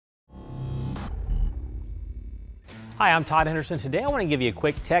Hi, I'm Todd Henderson. Today I want to give you a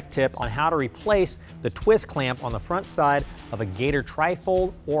quick tech tip on how to replace the twist clamp on the front side of a Gator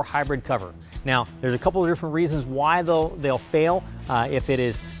trifold or hybrid cover. Now, there's a couple of different reasons why they'll fail. If it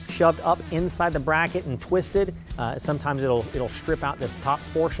is shoved up inside the bracket and twisted, sometimes it'll strip out this top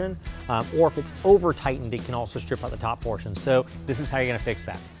portion, or if it's over tightened, it can also strip out the top portion. So this is how you're going to fix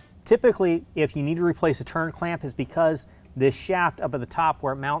that. Typically, if you need to replace a turn clamp, is because this shaft up at the top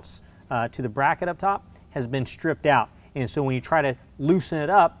where it mounts to the bracket up top has been stripped out. And so when you try to loosen it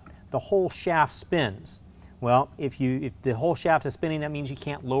up, the whole shaft spins. Well, if the whole shaft is spinning, that means you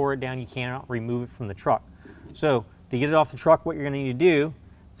can't lower it down, you cannot remove it from the truck. So to get it off the truck, what you're going to need to do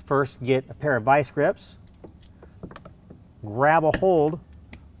is first get a pair of vice grips, grab a hold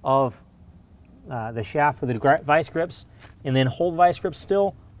of the shaft with the vice grips, and then hold vice grips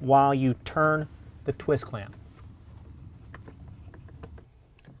still while you turn the twist clamp.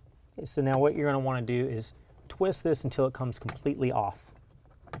 Okay, so now what you're going to want to do is twist this until it comes completely off.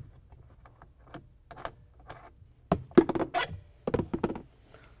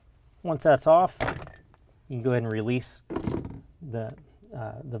 Once that's off, you can go ahead and release the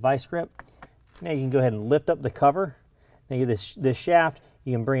vice grip. Now you can go ahead and lift up the cover. Now this shaft,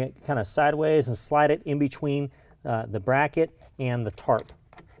 you can bring it kind of sideways and slide it in between the bracket and the tarp.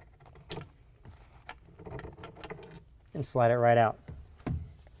 And slide it right out.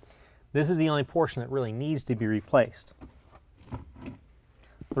 This is the only portion that really needs to be replaced.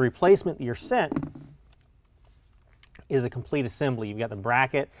 The replacement that you're sent is a complete assembly. You've got the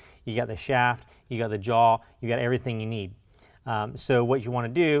bracket, you got the shaft, you got the jaw, you got everything you need. So what you want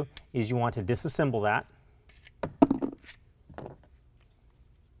to do is you want to disassemble that.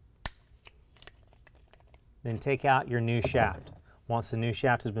 Then take out your new shaft. Once the new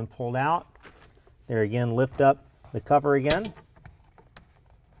shaft has been pulled out, there again, lift up the cover again.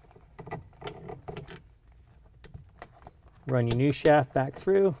 Run your new shaft back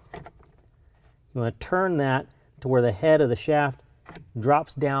through. You want to turn that to where the head of the shaft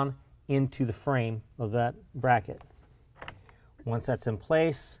drops down into the frame of that bracket. Once that's in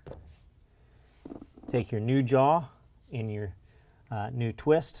place, take your new jaw and your new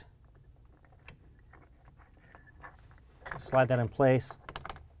twist, slide that in place,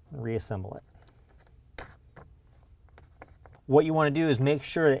 and reassemble it. What you want to do is make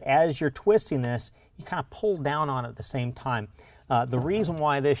sure that as you're twisting this, you kind of pull down on it at the same time. The reason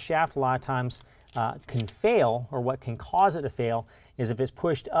why this shaft a lot of times can fail, or what can cause it to fail, is if it's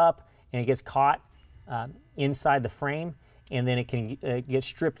pushed up and it gets caught inside the frame, and then it can get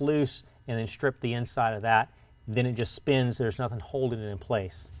stripped loose and then strip the inside of that. Then it just spins, there's nothing holding it in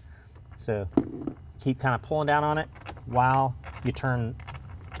place. So keep kind of pulling down on it while you turn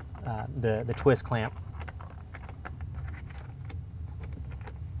the twist clamp.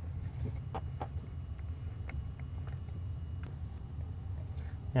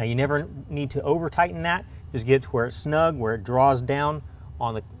 Now you never need to over tighten that. Just get it to where it's snug, where it draws down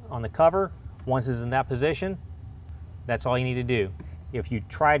on the cover. Once it's in that position, that's all you need to do. If you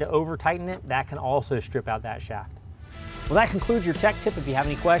try to over tighten it, that can also strip out that shaft. Well, that concludes your tech tip. If you have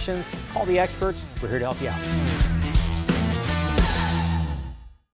any questions, call the experts. We're here to help you out.